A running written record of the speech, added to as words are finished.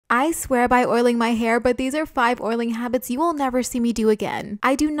I swear by oiling my hair, but these are 5 oiling habits you will never see me do again.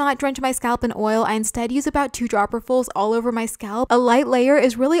 I do not drench my scalp in oil. I instead use about 2 dropperfuls all over my scalp. A light layer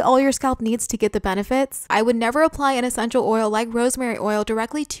is really all your scalp needs to get the benefits. I would never apply an essential oil like rosemary oil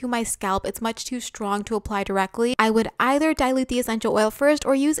directly to my scalp. It's much too strong to apply directly. I would either dilute the essential oil first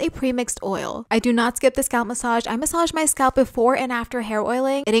or use a pre-mixed oil. I do not skip the scalp massage. I massage my scalp before and after hair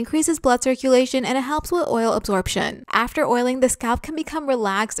oiling. It increases blood circulation and it helps with oil absorption. After oiling, the scalp can become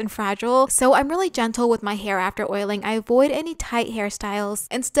relaxed and fragile, so I'm really gentle with my hair after oiling. I avoid any tight hairstyles.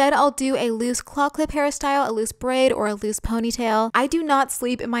 Instead, I'll do a loose claw clip hairstyle, a loose braid, or a loose ponytail. I do not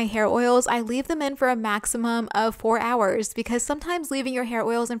sleep in my hair oils. I leave them in for a maximum of 4 hours because sometimes leaving your hair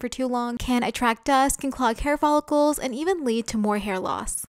oils in for too long can attract dust, can clog hair follicles, and even lead to more hair loss.